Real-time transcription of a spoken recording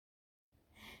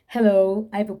Hello,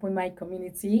 I open my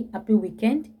community. Happy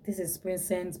weekend. This is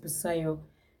Princessbusayo.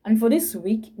 And for this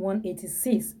week,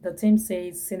 186, the theme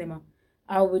says cinema.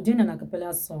 I will be doing an a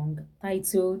cappella song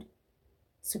titled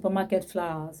Supermarket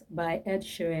Flowers by Ed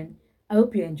Sheeran. I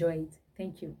hope you enjoy it.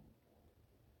 Thank you.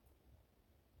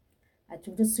 I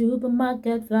took the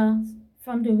supermarket flowers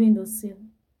from the windowsill.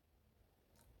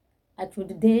 I took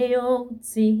the day old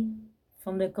tea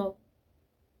from the cup.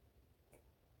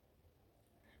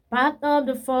 Part of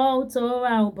the photo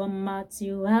album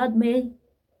Matthew had made.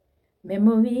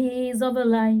 Memories of a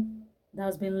life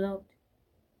that's been loved.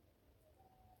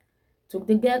 Took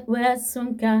the get well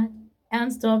soon card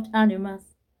and stuffed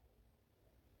animals.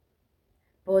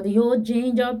 Pour the old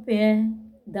ginger beer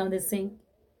down the sink.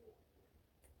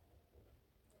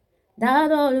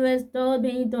 Dad always told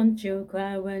me, don't you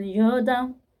cry when you're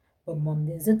down. But mom,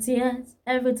 there's a tears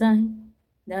every time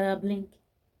that I blink.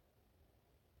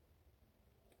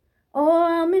 Oh,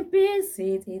 I'm in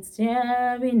pieces, it's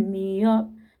tearing me up.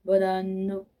 But I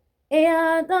know a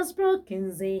heart that's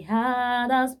broken, a heart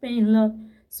that's been loved.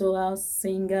 So I'll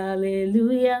sing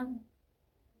hallelujah.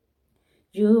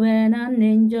 You and an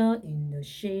angel in the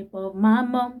shape of my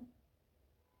mom.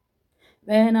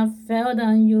 When I fell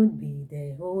down, you'd be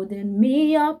there holding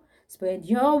me up. Spread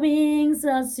your wings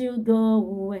as you go.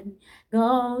 When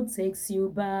God takes you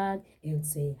back, you'd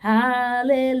say,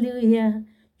 hallelujah,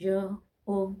 you're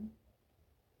home.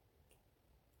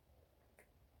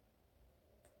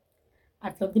 I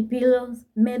fluffed the pillows,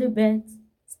 made the beds,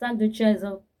 stacked the chairs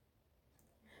up.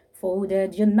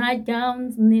 Folded your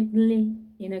nightgowns neatly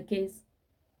in a case.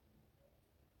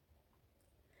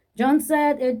 John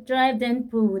said it drive, then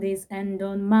put his hand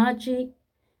on my cheek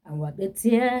and wiped the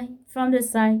tear from the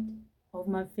side of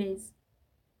my face.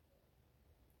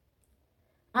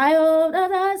 I hope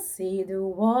that I see the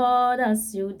world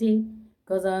as you did,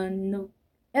 'cause I know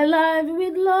a life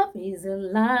with love is a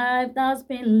life that's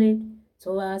been lived.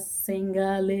 So I sing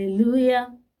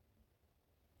hallelujah.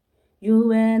 You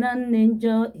were an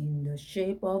angel in the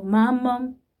shape of my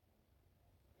mom.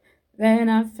 When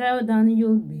I fell down,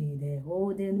 you'd be there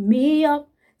holding me up.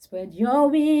 Spread your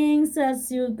wings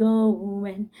as you go.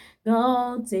 When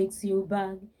God takes you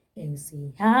back, you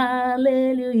say,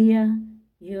 hallelujah,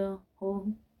 you're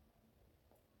home.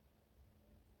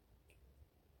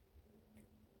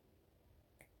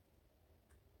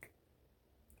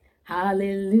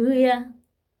 Hallelujah.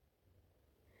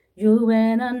 You were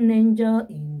an angel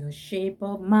in the shape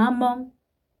of my mom.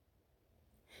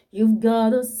 You've got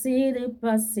to see the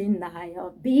person I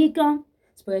have become.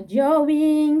 Spread your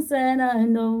wings and I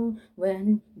know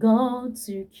when God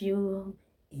took you,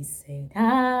 He said,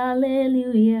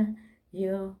 hallelujah,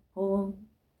 you're home.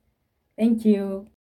 Thank you.